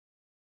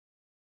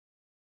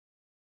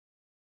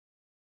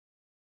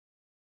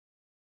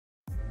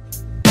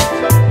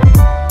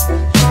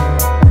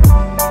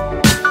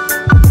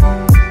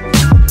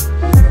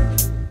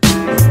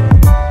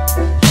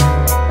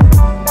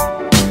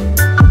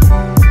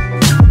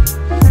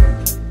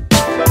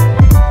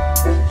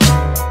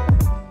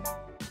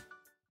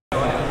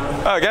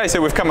Okay,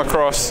 so we've come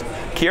across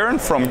Kieran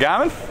from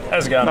Garmin.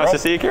 How's it going, Nice Rob? to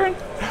see you, Kieran.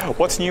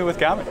 What's new with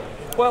Garmin?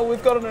 Well,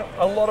 we've got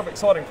a lot of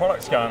exciting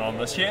products going on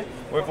this year.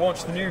 We've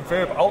launched the new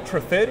Verb Ultra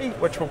 30,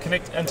 which will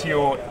connect into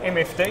your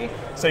MFD,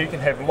 so you can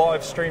have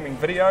live streaming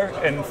video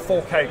in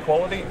 4K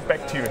quality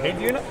back to your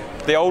head unit.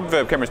 The old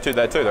Verb cameras do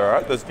that too, though,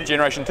 right? There's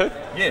Generation 2?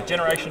 Yeah,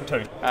 Generation 2.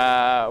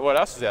 What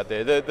else is out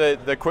there?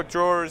 The quick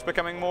draw is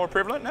becoming more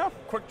prevalent now?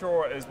 Quick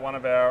Draw is one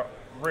of our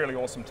really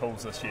awesome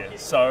tools this year.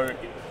 So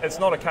it's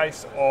not a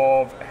case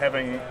of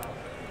having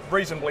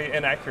reasonably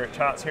inaccurate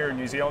charts here in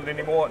New Zealand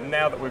anymore.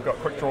 Now that we've got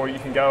Quick Draw, you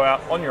can go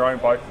out on your own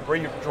boat,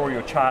 redraw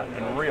your chart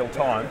in real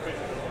time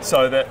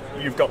so that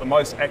you've got the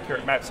most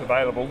accurate maps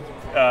available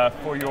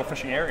for your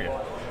fishing area.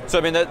 So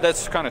I mean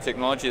that's kind of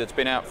technology that's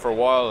been out for a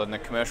while in the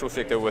commercial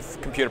sector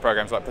with computer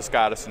programs like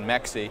Piscatus and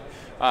Maxi,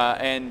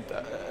 and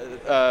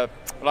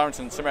Lawrence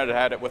and Simrad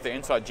had it with the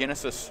Insight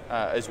Genesis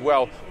as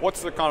well.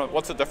 What's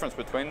the difference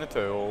between the two?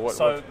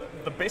 Or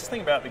the best thing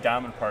about the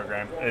Garmin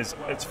program is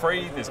it's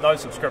free, there's no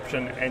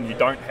subscription, and you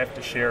don't have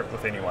to share it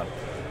with anyone.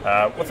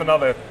 With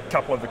another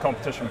couple of the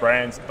competition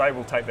brands, they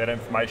will take that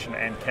information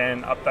and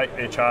can update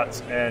their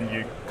charts, and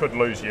you could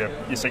lose your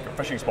secret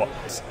fishing spot.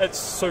 It's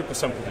super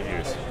simple to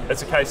use.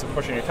 It's a case of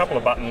pushing a couple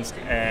of buttons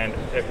and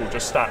it will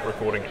just start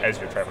recording as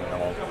you're travelling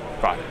along.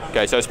 Right,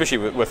 okay, so especially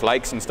with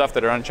lakes and stuff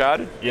that are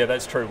uncharted? Yeah,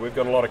 that's true. We've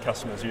got a lot of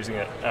customers using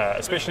it,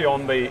 especially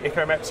on the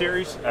EcoMap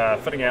series,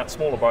 fitting out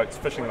smaller boats,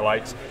 fishing the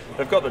lakes.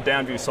 They've got the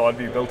down view, side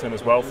view built in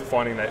as well for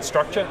finding that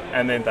structure,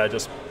 and then they're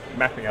just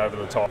mapping over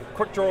the top.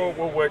 Quick Draw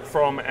will work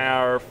from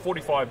our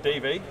 45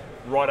 DV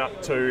right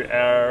up to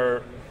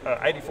our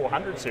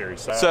 8400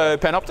 series. So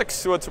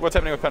Panoptics, what's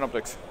happening with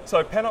Panoptics?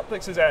 So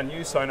Panoptics is our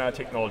new sonar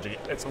technology.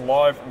 It's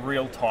live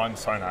real-time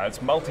sonar.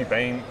 It's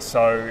multi-beam,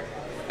 so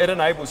it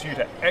enables you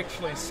to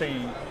actually see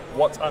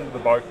what's under the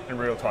boat in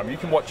real time. You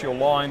can watch your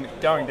line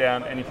going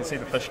down and you can see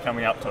the fish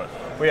coming up to it.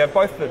 We have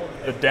both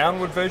the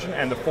downward version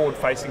and the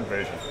forward-facing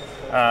version.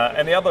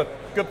 And the other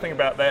good thing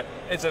about that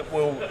is it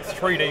will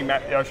 3D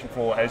map the ocean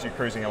floor as you're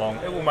cruising along.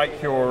 It will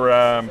make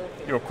your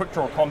quick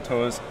draw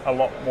contours a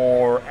lot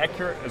more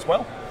accurate as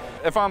well.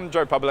 If I'm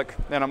Joe Public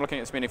and I'm looking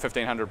at spending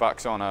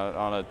 $1,500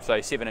 on a say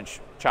 7-inch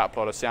chart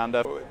plotter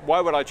sounder,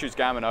 why would I choose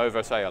Garmin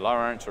over say a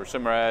Lawrence or a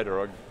Simrad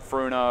or a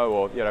Fruno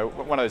or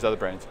one of those other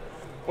brands?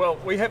 Well,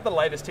 we have the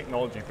latest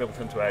technology built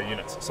into our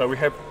units. So we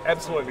have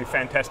absolutely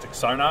fantastic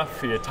sonar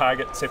for your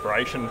target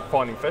separation,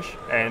 finding fish,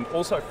 and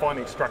also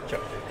finding structure.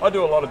 I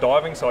do a lot of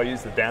diving, so I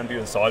use the down view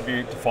and side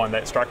view to find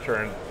that structure,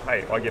 and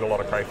hey, I get a lot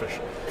of crayfish.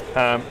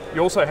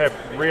 You also have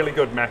really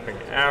good mapping.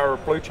 Our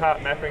blue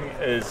chart mapping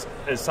is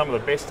some of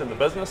the best in the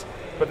business,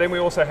 but then we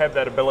also have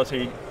that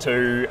ability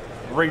to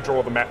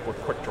redraw the map with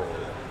Quick Draw.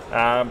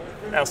 Our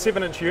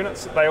 7-inch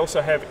units, they also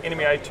have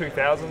NMEA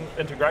 2000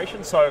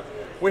 integration, so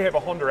we have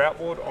a Honda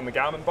outboard on the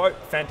Garmin boat,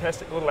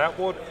 fantastic little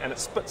outboard, and it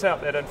spits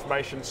out that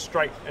information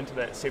straight into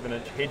that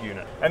 7-inch head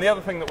unit. And the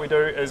other thing that we do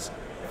is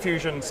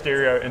Fusion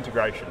stereo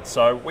integration.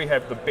 So we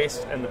have the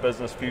best in the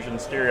business Fusion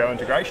stereo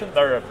integration.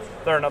 They're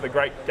another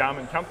great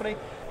Garmin company.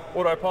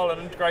 Autopilot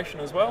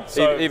integration as well.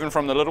 So even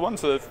from the little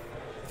ones?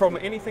 From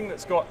anything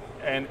that's got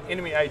an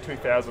NMEA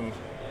 2000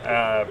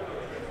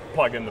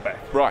 plug in the back.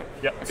 Right.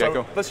 Yep. Okay, so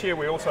cool. This year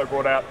we also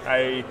brought out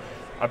a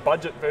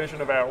budget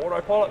version of our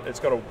autopilot. It's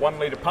got a 1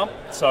 litre pump,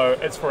 so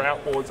it's for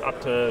outboards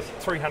up to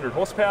 300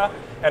 horsepower,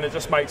 and it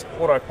just makes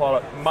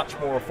autopilot much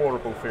more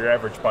affordable for your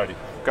average boatie.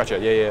 Gotcha,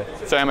 yeah.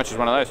 So how much is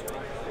one of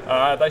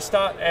those? They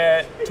start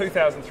at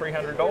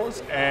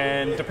 $2,300,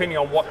 and depending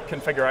on what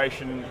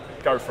configuration,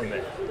 go from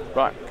there.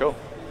 Right, cool.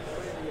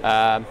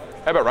 How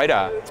about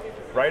radar?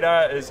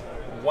 Radar is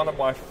one of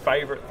my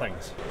favourite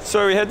things.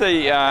 So we had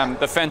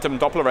the Phantom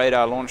Doppler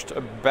radar launched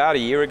about a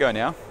year ago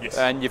now. Yes.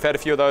 And you've had a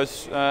few of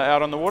those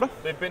out on the water?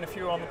 There've been a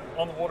few on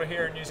the water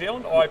here in New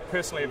Zealand. I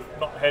personally have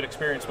not had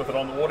experience with it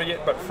on the water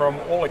yet, but from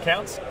all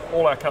accounts,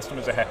 all our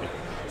customers are happy.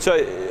 So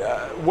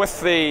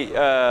with the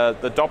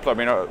Doppler, I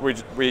mean,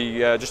 we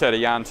just had a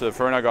yarn to the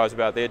Fruno guys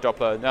about their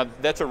Doppler. Now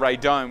that's a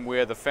radome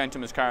where the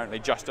Phantom is currently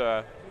just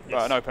an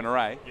open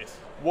array. Yes.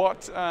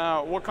 What's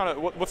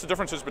the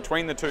differences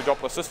between the two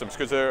Doppler systems?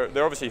 Because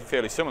they're obviously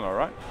fairly similar,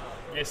 right?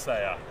 Yes, they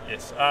are.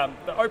 Yes,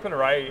 the open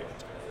array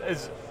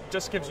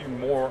just gives you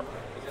more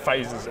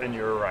phases in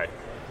your array.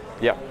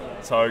 Yep.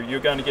 So you're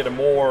going to get a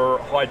more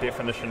high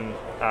definition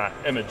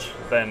image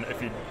than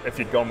if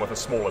you'd gone with a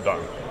smaller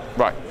dome.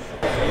 Right.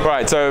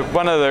 Right. So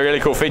one of the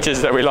really cool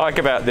features that we like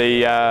about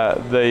the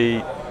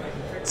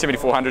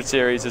 7400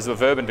 series is the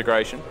Verb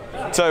integration.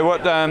 So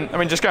what,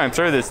 just going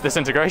through this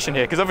integration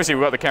here, because obviously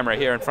we've got the camera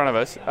here in front of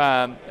us,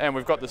 and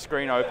we've got the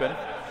screen open.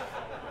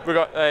 We've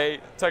got a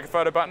take a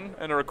photo button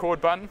and a record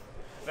button.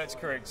 That's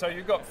correct. So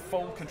you've got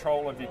full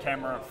control of your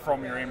camera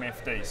from your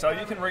MFD. So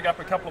you can rig up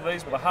a couple of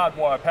these with a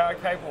hardwire power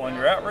cable on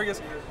your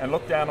outriggers and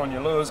look down on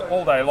your lures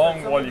all day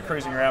long while you're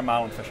cruising around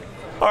marlin fishing.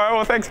 All right,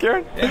 well thanks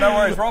Kieran. Yeah, no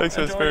worries Rob. Thanks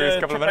for Enjoy the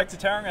your couple of trip back minutes.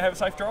 to Tauranga and have a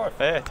safe drive.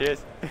 Yeah,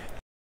 cheers.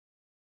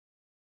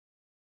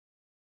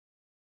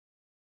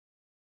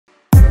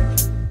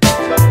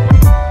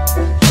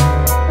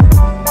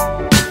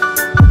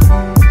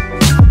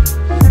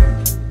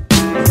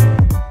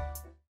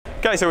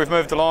 Okay, so we've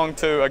moved along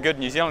to a good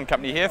New Zealand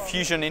company here,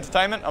 Fusion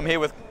Entertainment. I'm here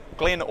with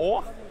Glenn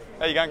Orr.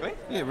 How you going, Glenn?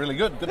 Yeah, really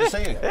good. Good to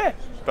see you. Yeah,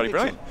 bloody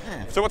brilliant.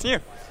 Yeah. So what's new?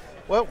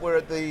 Well, we're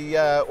at the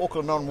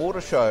Auckland Water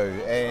Show,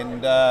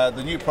 and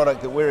the new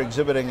product that we're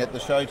exhibiting at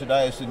the show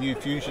today is the new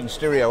Fusion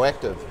Stereo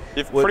Active.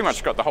 You've pretty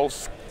much got the whole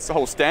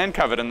stand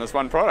covered in this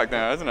one product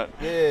now, isn't it?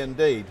 Yeah,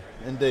 indeed.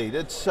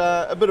 It's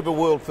a bit of a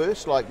world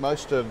first, like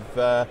most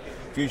of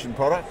Fusion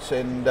products,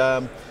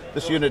 and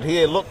this unit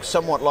here looks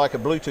somewhat like a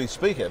Bluetooth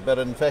speaker, but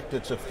in fact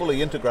it's a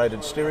fully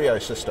integrated stereo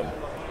system.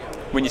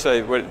 When you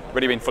say, what do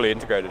you mean fully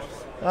integrated?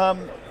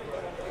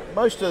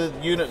 Most of the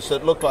units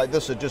that look like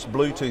this are just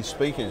Bluetooth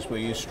speakers where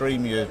you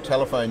stream your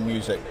telephone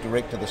music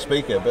direct to the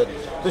speaker, but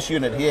this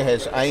unit here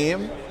has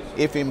AM,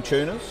 FM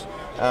tuners,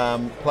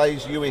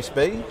 plays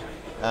USB.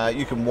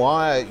 You can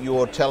wire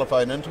your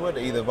telephone into it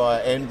either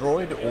via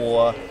Android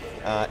or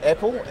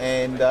Apple,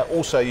 and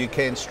also you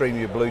can stream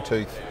your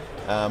Bluetooth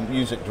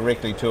music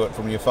directly to it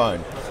from your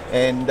phone.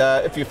 And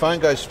if your phone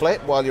goes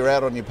flat while you're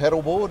out on your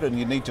paddleboard and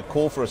you need to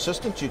call for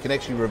assistance, you can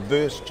actually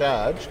reverse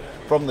charge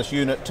from this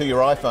unit to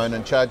your iPhone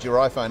and charge your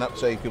iPhone up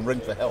so you can ring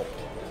for help.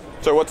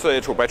 So what's the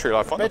actual battery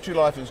life on it? Battery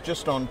life is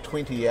just on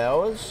 20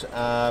 hours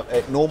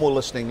at normal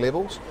listening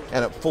levels,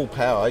 and at full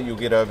power you'll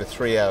get over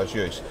 3 hours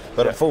use.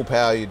 But at full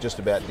power you're just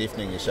about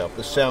deafening yourself.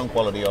 The sound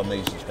quality on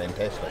these is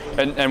fantastic.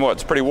 And what,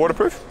 it's pretty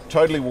waterproof?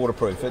 Totally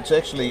waterproof. It's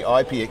actually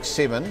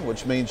IPX7,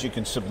 which means you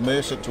can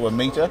submerge it to a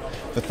metre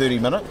for 30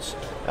 minutes.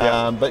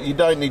 But you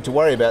don't need to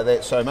worry about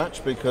that so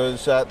much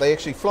because they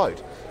actually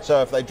float.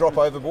 So if they drop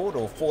overboard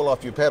or fall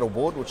off your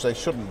paddleboard, which they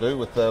shouldn't do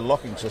with the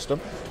locking system,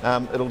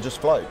 it'll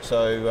just float.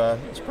 So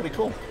it's pretty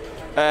cool.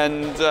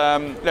 And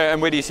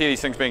where do you see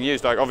these things being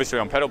used? Like obviously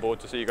on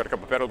paddleboards, I see you've got a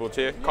couple of paddleboards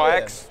here.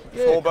 Kayaks,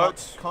 small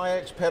boats?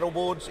 Kayaks,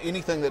 paddleboards,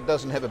 anything that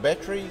doesn't have a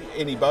battery,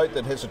 any boat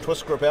that has a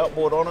twist grip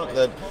outboard on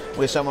it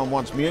where someone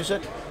wants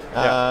music.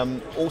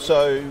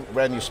 Also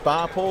around your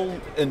spa pool,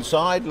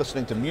 inside,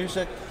 listening to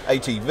music,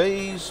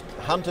 ATVs,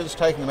 hunters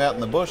taking them out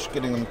in the bush,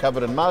 getting them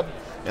covered in mud,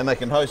 and they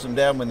can hose them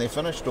down when they're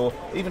finished, or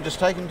even just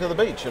take them to the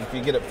beach. And if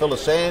you get it full of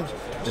sand,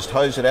 just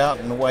hose it out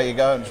and away you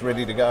go and it's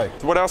ready to go.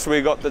 So what else have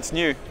we got that's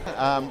new?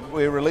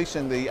 We're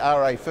releasing the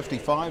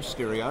RA55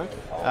 stereo,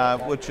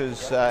 which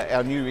is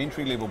our new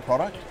entry-level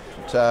product.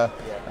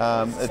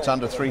 It's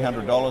under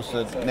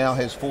 $300. It now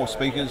has 4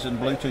 speakers and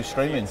Bluetooth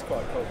streaming,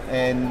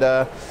 and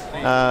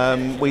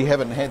we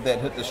haven't had that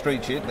hit the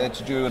streets yet. That's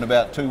due in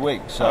about 2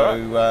 weeks.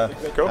 So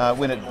cool.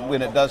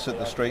 when it does hit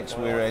the streets,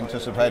 we're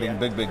anticipating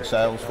big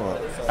sales for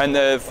it. And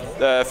the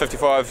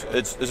 55,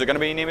 is it going to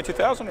be NEMA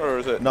 2000 or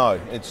is it? No,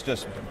 it's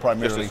just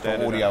primarily for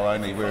audio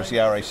only. Whereas the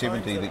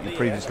RA70 that you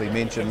previously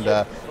mentioned,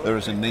 there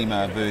is a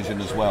NEMA version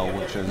as well,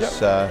 which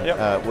is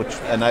which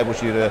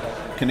enables you to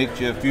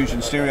connect your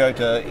Fusion stereo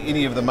to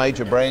any of the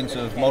major brands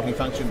of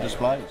multifunction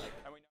displays.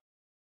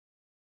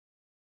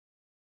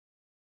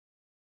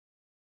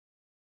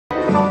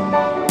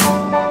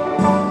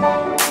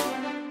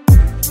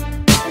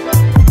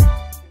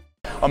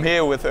 I'm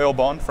here with Earl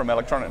Bond from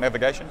Electronic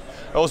Navigation.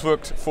 Earl's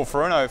worked for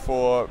Furuno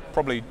for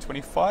probably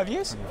 25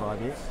 years.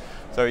 25 years.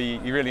 So he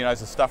really knows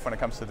the stuff when it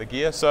comes to the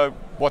gear. So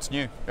what's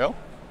new, Earl?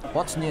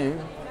 What's new,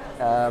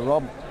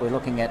 Rob, we're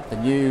looking at the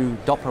new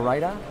Doppler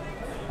radar.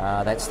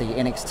 That's the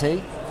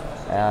NXT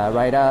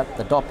radar.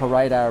 The Doppler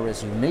radar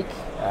is unique.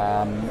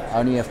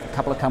 Only a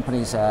couple of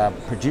companies are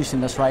producing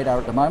this radar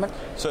at the moment,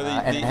 so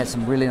and it has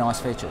some really nice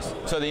features.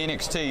 So the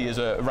NXT is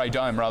a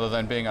radome rather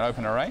than being an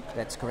open array?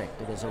 That's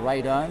correct. It is a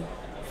radome,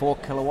 4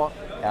 kilowatt,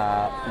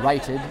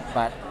 rated,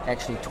 but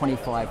actually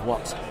 25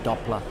 watts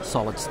Doppler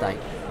solid state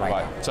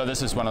radar. Right. So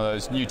this is one of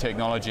those new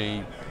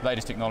technology,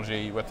 latest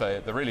technology with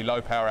the really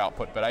low power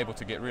output, but able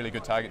to get really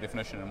good target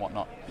definition and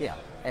whatnot. Yeah,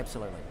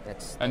 absolutely.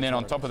 That's then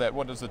on top of that,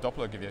 what does the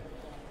Doppler give you?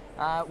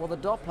 Well, the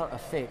Doppler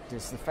effect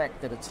is the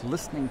fact that it's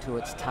listening to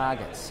its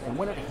targets, and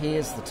when it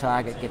hears the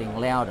target getting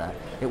louder,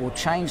 it will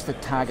change the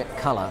target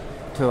colour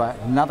to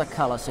another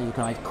colour so you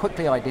can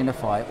quickly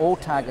identify all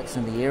targets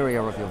in the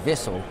area of your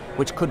vessel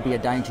which could be a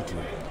danger to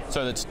you.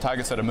 So that's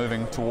targets that are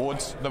moving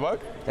towards the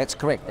boat? That's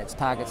correct. That's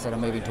targets that are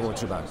moving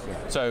towards the boat.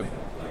 Yeah. So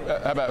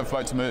how about if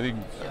boats are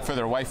moving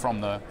further away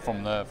from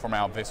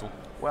our vessel?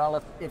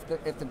 Well, if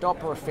the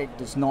Doppler effect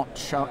is not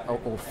shown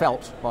or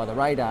felt by the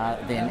radar,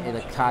 then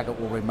the target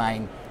will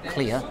remain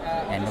clear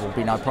and there will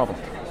be no problem.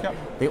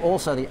 Yep.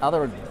 The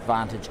other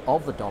advantage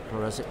of the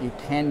Doppler is that you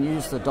can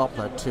use the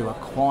Doppler to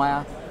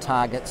acquire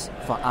targets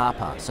for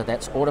ARPA. So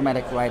that's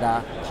automatic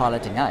radar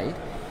piloting aid,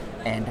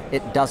 and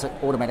it does it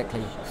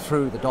automatically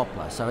through the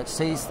Doppler. So it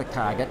sees the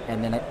target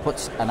and then it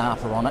puts an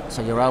ARPA on it,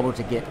 so you're able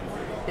to get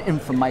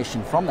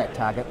information from that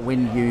target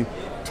when you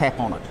tap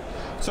on it.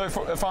 So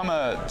if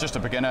I'm just a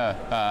beginner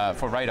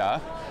for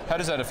radar, how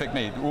does that affect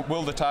me?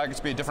 Will the targets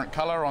be a different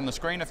colour on the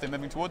screen if they're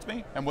moving towards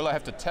me? And will I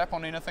have to tap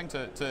on anything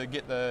to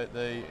get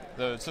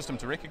the system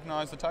to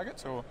recognise the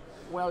targets? Or?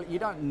 Well, you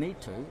don't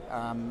need to.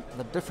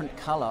 The different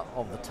colour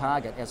of the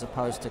target as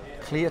opposed to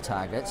clear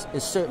targets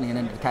is certainly an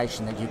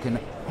indication that you can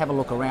have a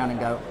look around and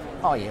go,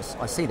 oh yes,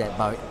 I see that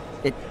boat,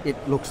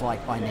 it looks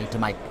like I need to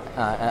make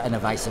an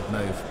evasive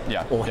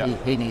move, or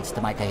he needs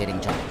to make a heading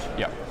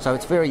change. So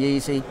it's very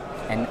easy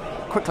and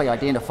quickly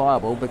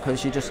identifiable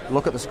because you just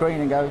look at the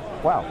screen and go,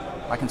 wow,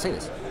 I can see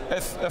this.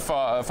 If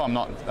I'm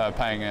not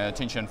paying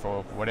attention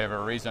for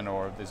whatever reason,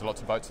 or if there's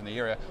lots of boats in the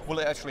area, will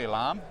it actually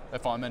alarm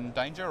if I'm in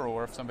danger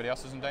or if somebody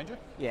else is in danger?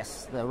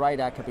 Yes, the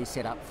radar could be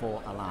set up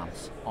for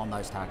alarms on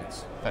those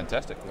targets.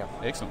 Fantastic.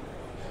 Excellent.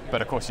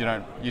 But of course, you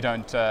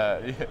don't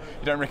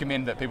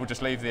recommend that people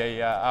just leave the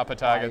ARPA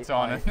targets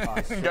on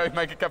and go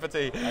make a cup of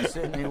tea. I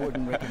certainly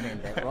wouldn't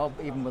recommend that, Rob.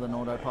 Even with an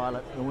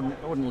autopilot, I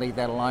wouldn't leave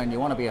that alone. You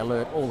want to be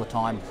alert all the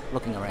time,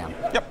 looking around.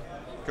 Yep.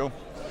 Cool.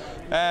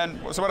 And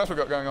so what else we've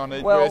got going on?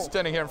 We're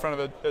standing here in front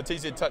of a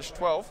TZ Touch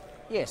 12.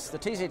 Yes, the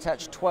TZ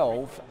Touch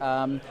 12.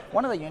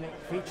 One of the unique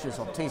features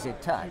of TZ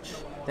Touch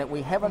that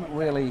we haven't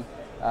really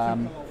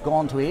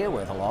gone to air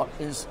with a lot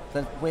is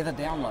the weather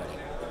downloading.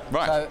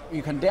 Right. So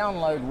you can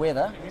download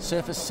weather,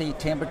 surface sea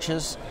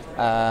temperatures,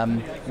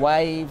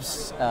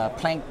 waves,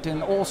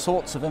 plankton, all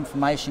sorts of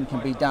information can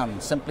be done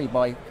simply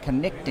by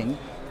connecting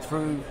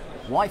through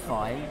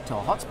Wi-Fi to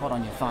a hotspot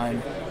on your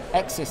phone,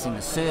 accessing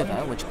a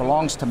server which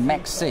belongs to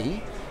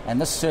MaxC, and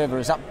this server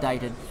is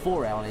updated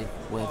 4-hourly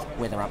with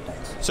weather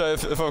updates. So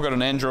if I've got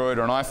an Android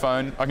or an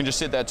iPhone, I can just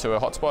set that to a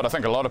hotspot. I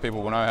think a lot of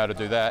people will know how to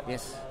do that.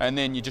 Yes. And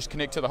then you just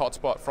connect to the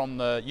hotspot from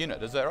the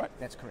unit, is that right?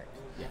 That's correct.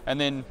 Yeah. And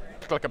then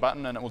click a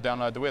button and it will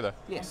download the weather.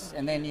 Yes,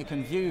 and then you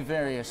can view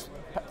various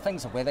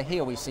things of weather.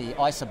 Here we see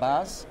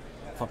isobars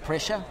for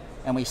pressure,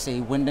 and we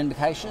see wind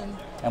indication,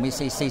 and we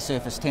see sea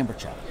surface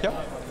temperature.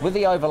 Yep. With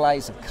the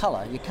overlays of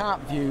colour, you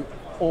can't view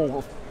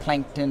all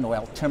plankton or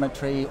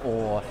altimetry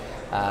or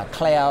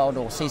cloud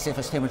or sea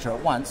surface temperature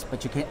at once,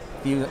 but you can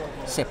view it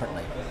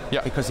separately.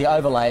 Yep. Because the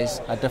overlays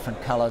are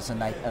different colours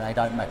and they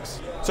don't mix.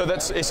 So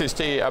that's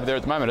SST up there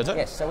at the moment, is it?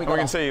 Yes. So we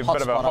can see a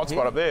bit of a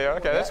hotspot up there.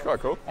 Okay, that's quite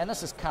cool. And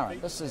this is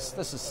current. This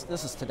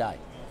is today.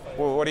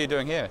 Well, what are you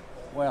doing here?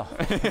 Well,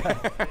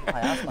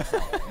 I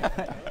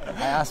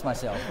asked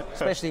myself,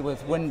 especially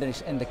with wind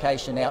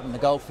indication out in the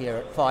Gulf here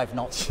at 5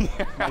 knots,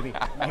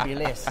 maybe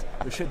less.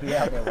 We should be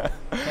out there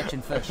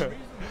catching fish.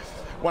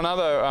 One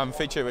other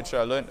feature which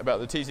I learnt about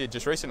the TZ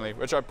just recently,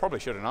 which I probably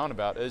should have known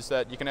about, is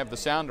that you can have the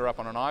sounder up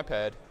on an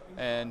iPad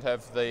and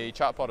have the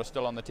chart plotter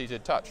still on the TZ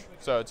Touch.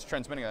 So it's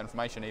transmitting that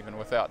information even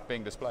without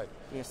being displayed.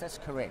 Yes, that's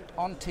correct.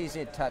 On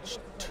TZ Touch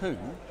 2,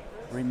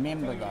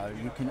 remember though,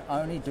 you can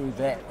only do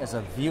that as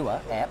a viewer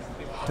app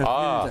to view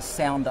the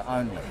sounder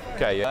only.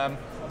 Okay, yeah.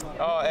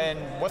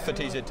 And with the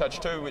TZ Touch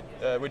 2,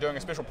 we're doing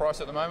a special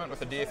price at the moment with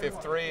the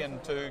DFF3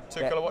 and two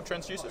kilowatt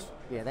transducers?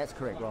 Yeah, that's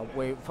correct, Rob.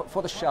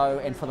 For the show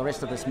and for the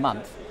rest of this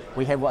month,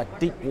 we have a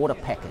deep water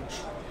package.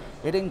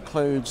 It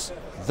includes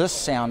this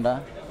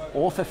sounder,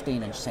 or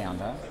 15-inch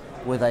sounder,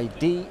 with a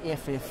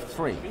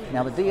DFF3.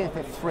 Now the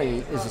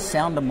DFF3 is a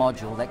sounder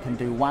module that can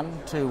do 1,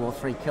 2 or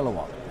 3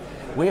 kilowatt.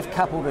 We've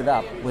coupled it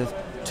up with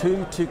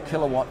two 2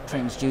 kilowatt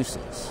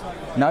transducers,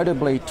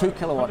 notably 2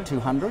 kilowatt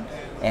 200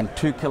 and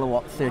 2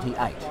 kilowatt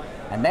 38.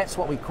 And that's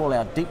what we call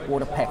our deep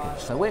water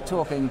package. So we're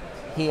talking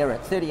here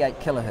at 38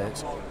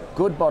 kilohertz,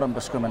 good bottom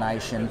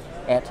discrimination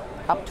at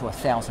up to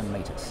 1,000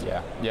 metres.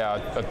 Yeah,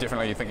 I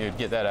definitely think you'd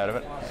get that out of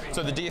it.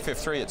 So the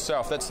DFF3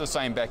 itself, that's the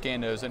same back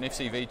end as an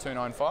FCV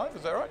 295,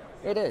 is that right?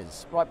 It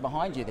is, right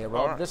behind you there,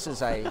 Rob. Right. This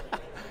is a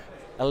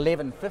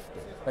 1150,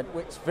 but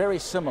it's very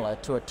similar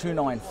to a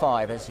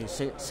 295, as you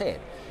said.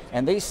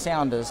 And these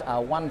sounders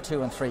are 1,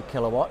 2 and 3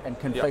 kilowatt and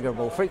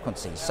configurable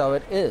frequencies. So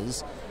it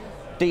is,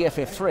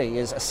 DFF3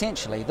 is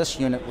essentially this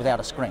unit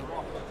without a screen,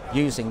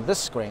 using this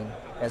screen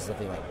as the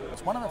viewing.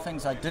 It's one of the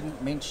things I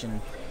didn't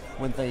mention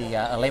with the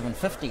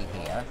 1150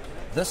 here.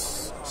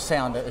 This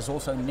sounder is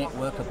also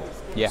networkable.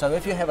 Yeah. So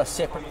if you have a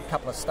separate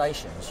couple of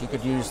stations, you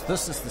could use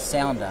this as the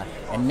sounder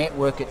and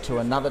network it to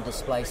another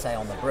display, say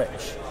on the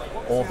bridge,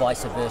 or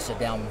vice versa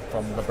down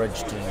from the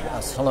bridge to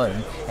a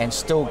saloon, and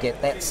still get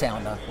that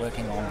sounder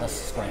working on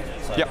this screen.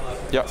 So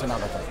that's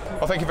another thing.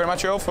 Well, thank you very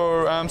much, Earl,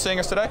 for seeing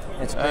us today.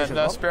 It's a pleasure,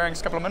 and sparing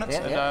us a couple of minutes.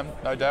 Yeah, and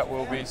no doubt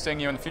we'll be seeing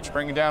you in the future,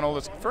 bringing down all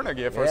this furniture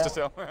gear for us to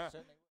sell.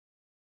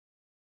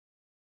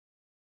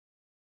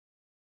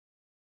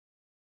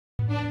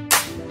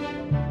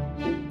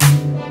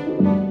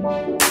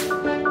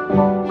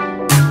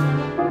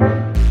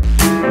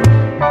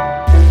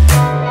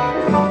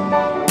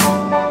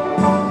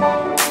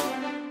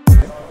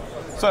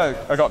 So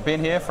I got Ben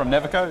here from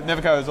Navico.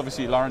 Navico is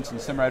obviously Lawrence and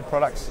Simrad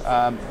products.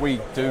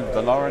 We do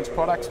the Lawrence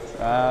products.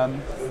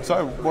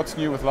 So what's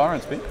new with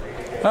Lawrence,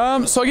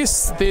 Ben? So I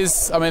guess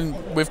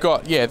we've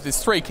got,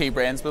 there's 3 key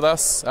brands with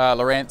us,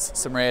 Lawrence,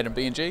 Simrad and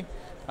B&G.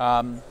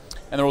 And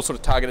they're all sort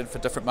of targeted for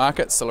different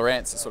markets. So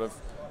Lawrence is sort of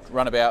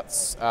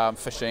runabouts,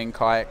 fishing,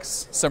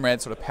 kayaks,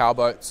 Simrad sort of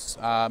powerboats,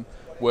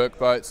 work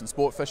boats and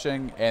sport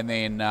fishing, and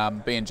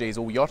then B&G is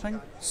all yachting.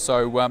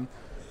 So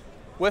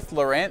with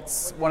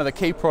Lowrance, one of the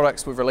key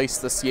products we've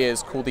released this year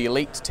is called the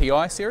Elite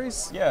TI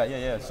series.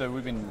 Yeah. So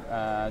we've been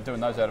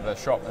doing those out of our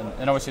shop,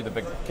 and obviously the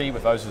big key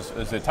with those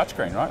is their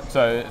touchscreen, right?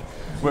 So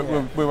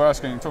we were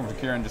talking to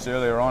Kieran just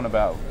earlier on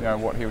about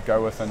what he would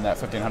go with in that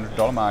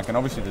 $1,500 mark, and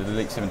obviously the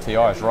Elite 7 Ti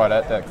is right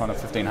at that kind of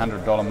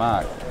 $1,500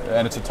 mark,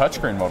 and it's a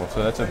touchscreen model,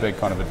 so that's a big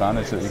kind of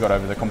advantage that you got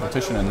over the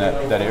competition in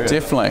that area.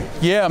 Definitely.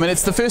 Yeah, I mean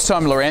it's the first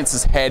time Lowrance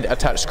has had a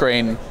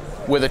touchscreen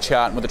with a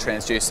chart and with a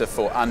transducer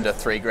for under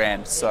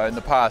 $3,000. So in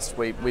the past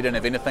we didn't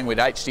have anything. We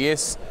had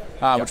HDS,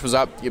 which was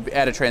up. You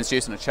add a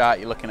transducer and a chart,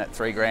 you're looking at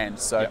 $3,000.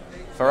 So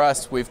for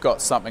us, we've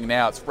got something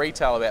now. It's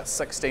retail about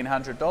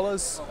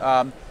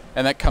 $1,600,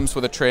 and that comes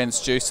with a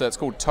transducer. It's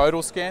called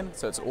Total Scan.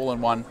 So it's all in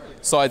one.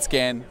 Side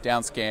scan,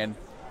 down scan,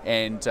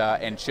 and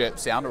chirp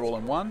sound are all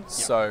in one.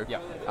 So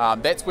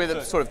that's where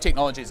the sort of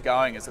technology is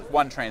going. Is it's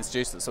one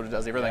transducer that sort of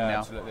does everything now.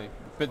 Absolutely.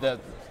 But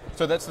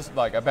so that's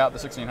like about the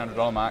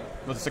 $1,600 mark,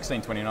 with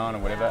 $1,629 or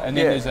whatever, and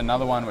then there's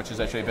another one which is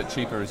actually a bit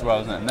cheaper as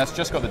well, isn't it? And that's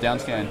just got the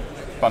downscan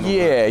bundle.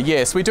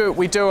 Yes, we do a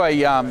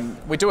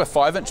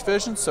 5-inch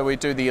version, so we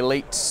do the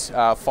Elite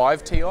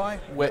 5 Ti,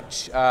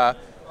 which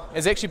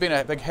has actually been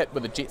a big hit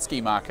with the jet ski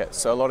market.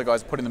 So a lot of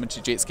guys are putting them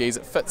into jet skis.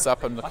 It fits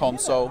up in the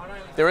console.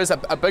 There is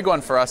a big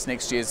one for us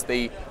next year. Is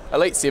the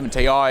Elite 7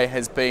 Ti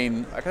has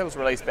been, I think it was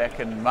released back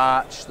in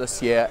March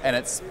this year, and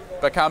it's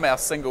become our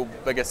single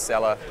biggest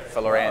seller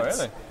for Lowrance. Oh,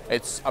 really?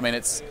 It's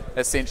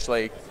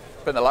essentially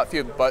been a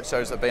few boat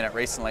shows I've been at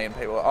recently, and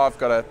people, I've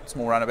got a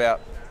small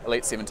runabout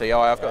Elite 7 Ti.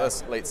 I've got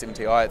this Elite 7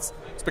 Ti. It's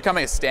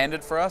becoming a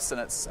standard for us,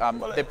 and it's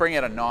they're bringing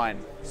out a 9.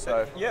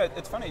 So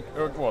it's funny.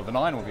 Well, the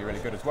 9 will be really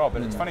good as well,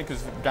 but it's funny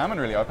because Garmin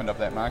really opened up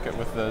that market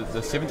with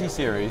the 70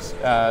 series,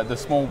 the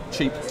small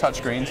cheap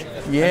touchscreens.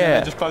 Yeah,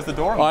 and they just closed the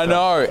door on them. I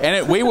know,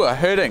 and we were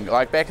hurting.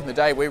 Like back in the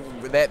day,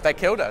 they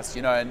killed us,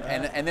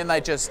 and then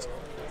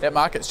that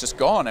market's just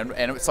gone,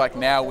 and it's like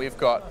now we've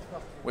got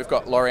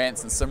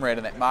Lowrance and Simrad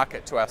in that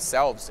market to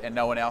ourselves, and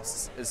no one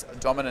else is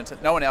dominant.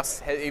 No one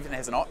else even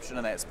has an option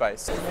in that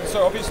space.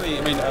 So obviously,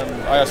 I mean,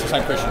 I asked the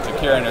same question to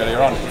Kieran earlier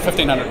on.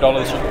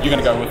 $1,500, you're going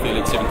to go with the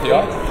Elite 7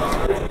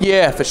 Ti?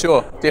 Yeah, for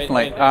sure,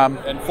 definitely.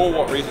 And for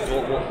what reasons?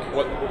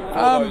 What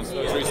those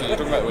reasons you're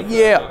talking about? With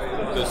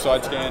the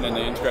side scan and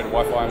the integrated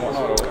Wi-Fi and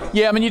whatnot? Or?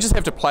 Yeah, I mean, you just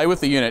have to play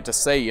with the unit to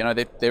see.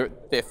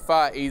 They're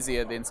far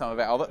easier than some of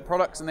our other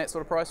products in that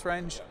sort of price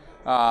range.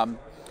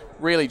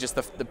 Really just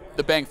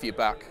the bang for your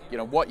buck,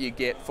 what you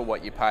get for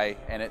what you pay,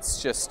 and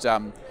it's just,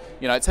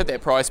 it's hit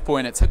that price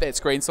point, it's hit that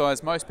screen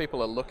size. Most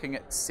people are looking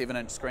at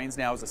 7-inch screens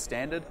now as a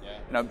standard.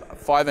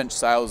 5-inch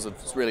sales have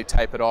really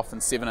tapered off,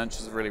 and 7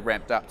 inches have really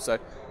ramped up. So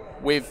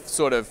we've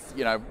sort of,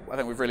 I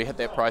think we've really hit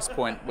that price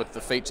point with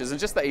the features and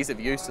just the ease of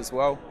use as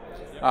well.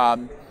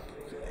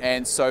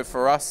 And so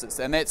for us,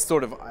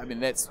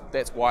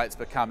 that's why it's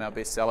become our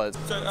best seller.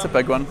 So, it's a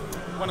big one.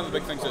 One of the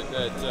big things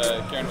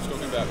that Karen was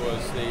talking about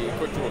was the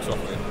quick draw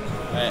software.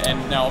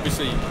 And now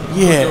obviously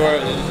quick draw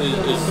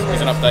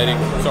is an updating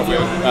software.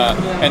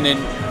 And then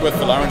with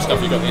the Lowrance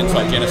stuff, you've got the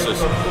Insight Genesis.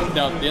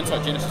 Now the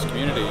Insight Genesis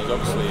community is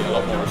obviously a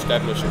lot more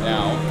established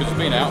now because it's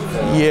been out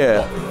for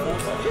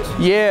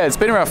Yeah, it's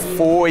been around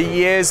 4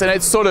 years, and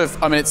it's sort of,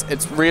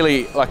 it's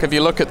really, like if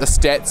you look at the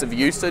stats of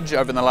usage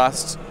over the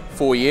last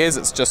 4 years,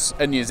 it's just,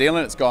 in New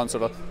Zealand, it's gone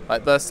sort of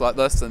like this,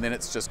 and then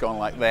it's just gone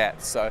like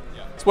that. So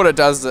it's what it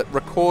does is it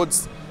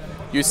records,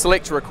 you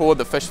select to record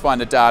the fish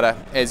finder data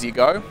as you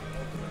go,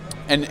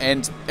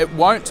 and it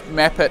won't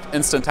map it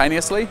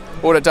instantaneously.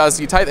 What it does,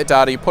 you take the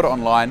data, you put it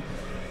online,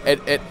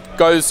 it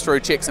goes through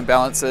checks and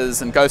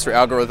balances and goes through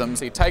algorithms.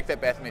 So you take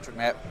that bathymetric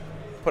map,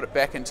 put it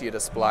back into your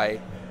display,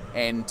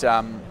 and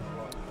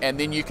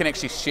then you can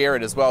actually share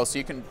it as well. So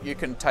you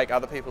can take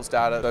other people's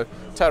data. So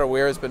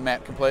Tarawera has been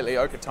mapped completely.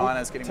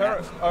 Okataina is getting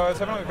mapped. I was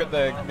having a look at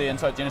the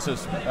Insight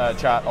Genesis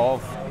chart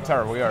of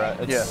Tarawera.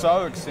 It's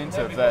so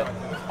extensive that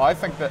I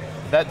think that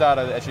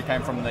data actually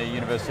came from the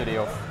University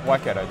of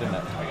Waikato, didn't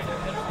it?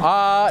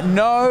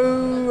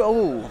 No.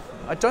 Oh,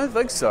 I don't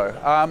think so.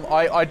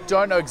 I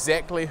don't know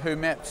exactly who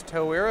mapped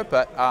Tarawera,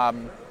 but I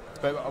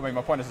mean,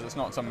 my point is it's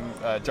not some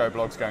Joe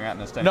Bloggs going out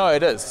in his team. No,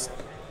 it is.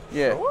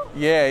 Yeah,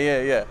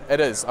 yeah.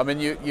 It is. I mean,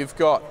 you've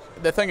got,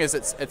 the thing is,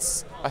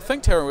 it's. I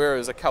think Tarawera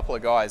is a couple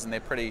of guys, and they're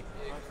pretty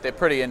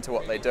into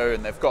what they do,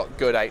 and they've got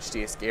good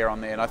HDS gear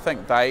on there, and I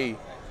think they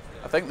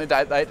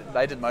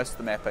did most of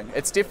the mapping.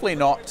 It's definitely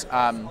not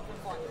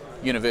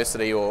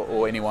university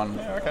or anyone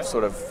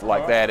sort of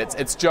like that.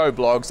 It's Joe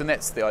Bloggs, and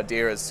that's the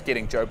idea, is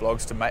getting Joe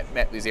Bloggs to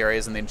map these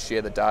areas and then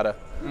share the data.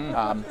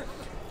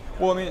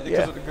 Well, I mean,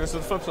 because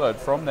the flip side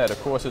from that, of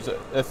course, is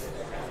if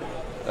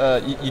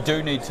you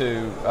do need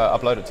to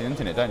upload it to the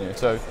internet, don't you?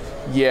 So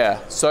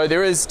so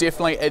there is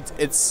definitely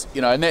it's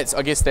and that's,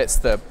 I guess that's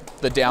the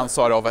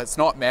downside of it. It's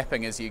not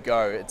mapping as you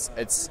go.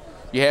 It's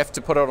you have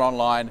to put it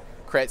online,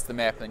 creates the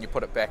map, and then you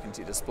put it back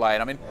into your display.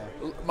 And I mean,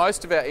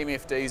 most of our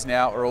MFDs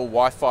now are all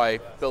Wi-Fi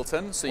built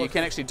in, so you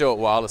can actually do it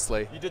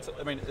wirelessly.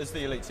 I mean, is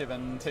the Elite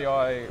 7 Ti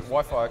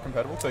Wi-Fi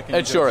compatible? So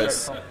it sure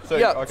is. So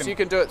you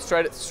can do it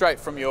straight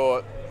from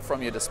your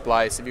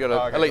display. So if you've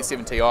got an Elite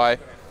 7 Ti,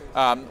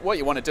 What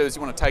you want to do is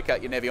you want to take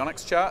out your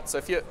navionics chart. So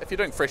if you're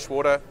doing fresh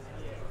water,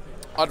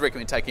 I'd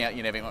recommend taking out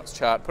your navionics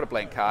chart, put a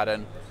blank card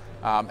in,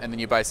 and then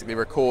you basically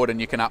record,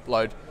 and you can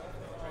upload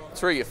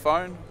through your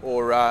phone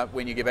or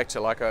when you get back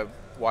to like a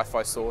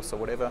Wi-Fi source or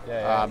whatever.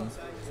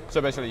 So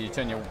basically you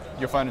turn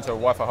your phone into a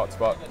Wi-Fi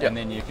hotspot, and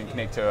then you can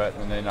connect to it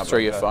and then upload through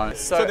your phone.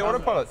 So the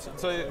autopilot,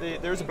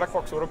 there is a black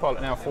box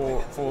autopilot now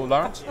for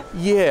Lawrence?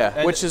 Yeah,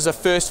 and which is a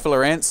first for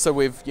Lawrence, so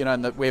we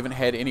haven't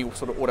had any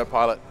sort of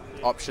autopilot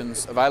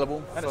options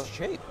available. And it's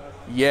cheap.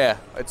 Yeah,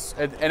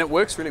 and it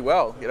works really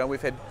well.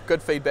 We've had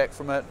good feedback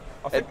from it.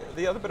 I think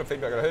the other bit of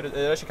feedback I heard, it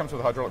actually comes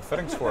with hydraulic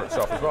fittings for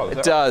itself as well.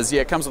 It does,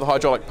 yeah. It comes with a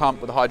hydraulic pump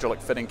with a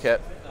hydraulic fitting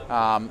kit.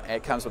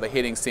 It comes with a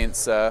heading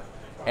sensor,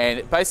 and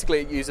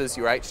it uses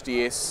your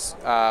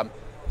HDS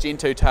Gen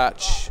 2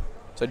 Touch.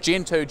 So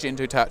Gen 2, Gen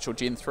 2 Touch, or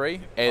Gen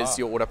 3 as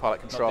your autopilot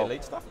control. Not the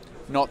Elite stuff?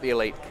 Not the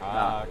Elite.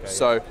 No. Okay,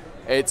 so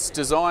it's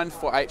designed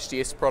for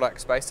HDS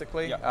products,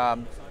 basically. Yep.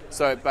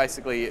 So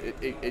basically,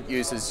 it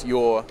uses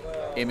your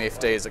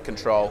MFD as a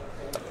control.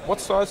 What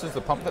size is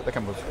the pump that they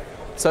come with?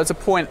 So it's a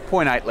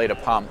 0.8 litre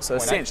pump. So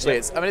essentially,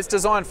 it's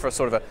designed for a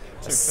sort of a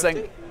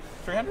 250?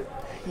 300?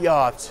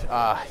 Yeah,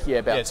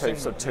 about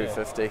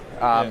 250.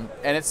 And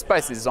it's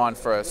basically designed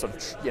for a sort of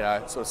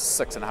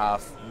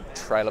 6.5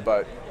 trailer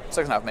boat,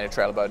 6.5 metre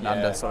trailer boat and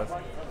under sort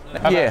of.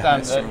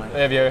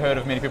 Have you heard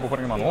of many people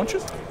putting them on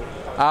launches?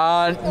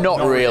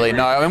 Not really,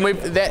 no. I mean,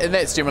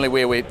 that's generally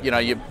where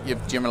you're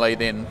generally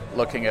then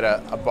looking at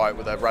a boat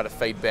with a rudder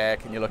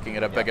feedback, and you're looking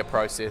at a bigger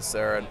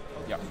processor, and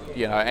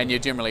and you're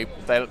generally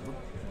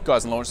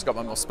guys in launch have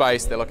got more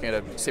space. They're looking at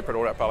a separate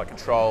autopilot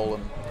control,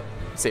 and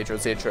etc.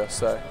 etc.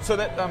 So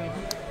that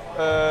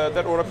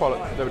that autopilot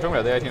that we're talking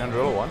about, the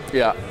 $1,800 one.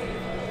 Yeah.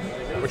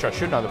 Which I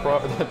should know the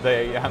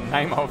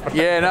name of.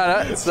 Yeah,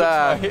 no, it's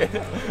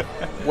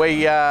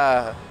we.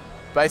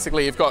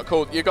 Basically, you've got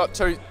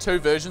two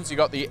versions. You've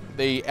got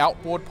the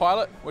outboard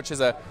pilot, which is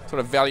a sort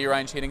of value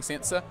range heading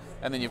sensor,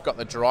 and then you've got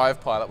the drive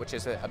pilot, which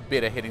is a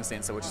better heading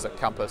sensor, which is a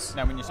compass.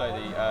 Now, when you say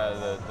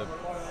the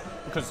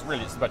because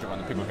really it's the budget one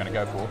that people are going to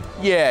go for.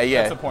 Yeah.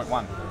 That's a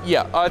 0.1.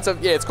 Yeah,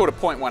 it's called a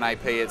 0.1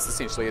 AP. It's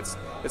essentially it's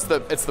the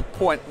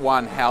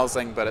 0.1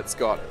 housing, but it's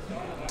got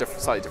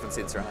slightly different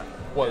sensor in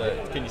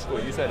it. Can you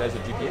still use that as a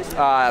GPS?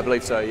 I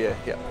believe so. Yeah.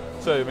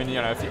 So, I mean,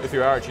 if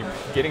you are actually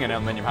getting an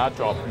aluminium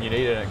hardtop and you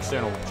need an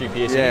external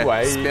GPS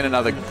anyway... spend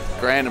another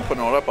grand and put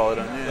an autopilot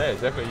in. Yeah,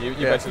 exactly.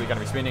 You're basically going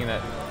to be spending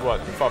that, $500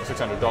 or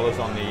 $600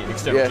 on the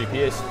external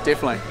GPS.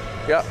 Definitely.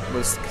 Yeah,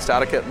 with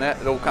starter kit and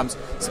that. It all comes...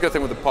 It's a good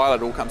thing with the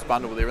pilot, it all comes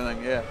bundled with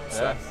everything, yeah.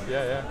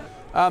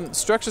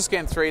 Structure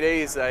Scan 3D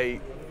is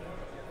a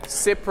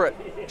separate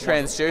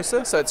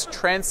transducer, so it's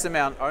transom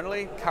mount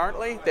only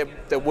currently.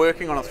 They're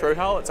working on a through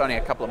hull, it's only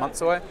a couple of months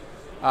away.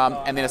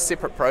 And then a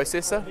separate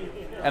processor,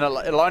 and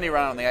it'll only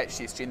run on the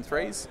HDS Gen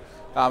 3s,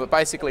 but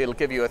basically it'll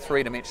give you a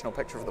three-dimensional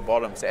picture of the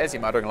bottom. So as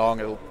you're motoring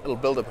along, it'll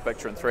build up a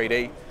picture in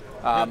 3D.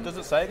 Does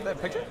it say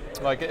that picture?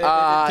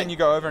 Can you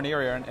go over an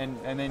area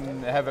and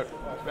then have it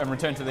and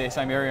return to the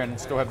same area and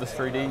still have this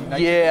 3D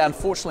nature? Yeah,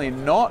 unfortunately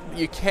not.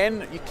 You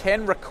can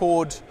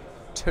record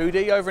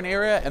 2D over an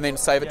area and then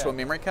save it to a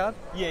memory card.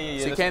 So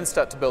you can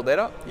start to build that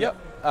up. Yep.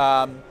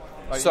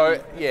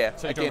 So you're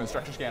doing the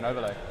structure scan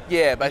overlay.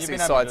 Yeah, basically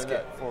side scan.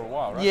 That for a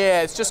while, right?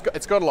 Yeah,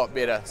 it's got a lot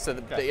better. So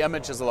the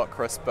image is a lot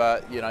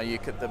crisper.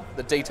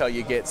 The detail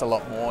you get's a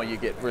lot more. You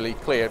get really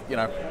clear,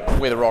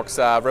 where the rocks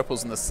are,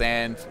 ripples in the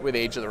sand, where the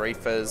edge of the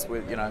reef is,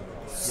 with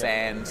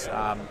sand,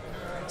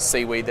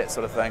 seaweed, that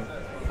sort of thing.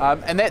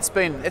 And it's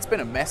been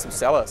a massive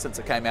seller since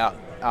it came out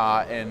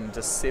in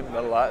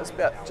December. It's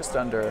about just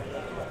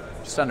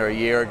under a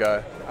year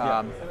ago.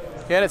 And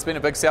it's been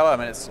a big seller. I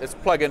mean, it's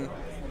plug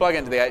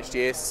into the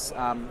HDS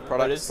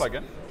products. It is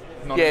plug-in?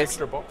 Not an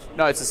extra box?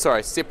 No, it's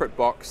a separate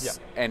box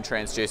and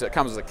transducer. It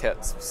comes with a kit,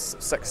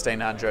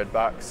 $1,600,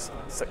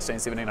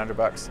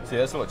 $1,700. See,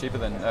 that's a lot cheaper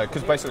than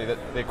because basically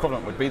the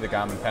equivalent would be the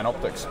Garmin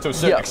Panoptics to a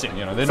certain extent.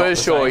 They're not the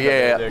same,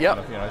 they're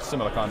kind of,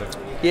 similar kind of.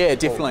 Yeah,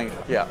 definitely.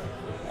 Yeah.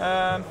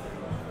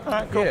 All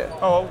right, cool. Yeah.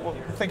 Oh, well,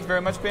 thank you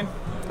very much, Ben.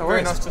 No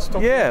very nice to talk to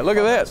you. Yeah, look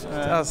at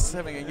that. I was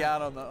having a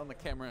yarn on the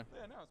camera.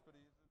 Yeah, no, it's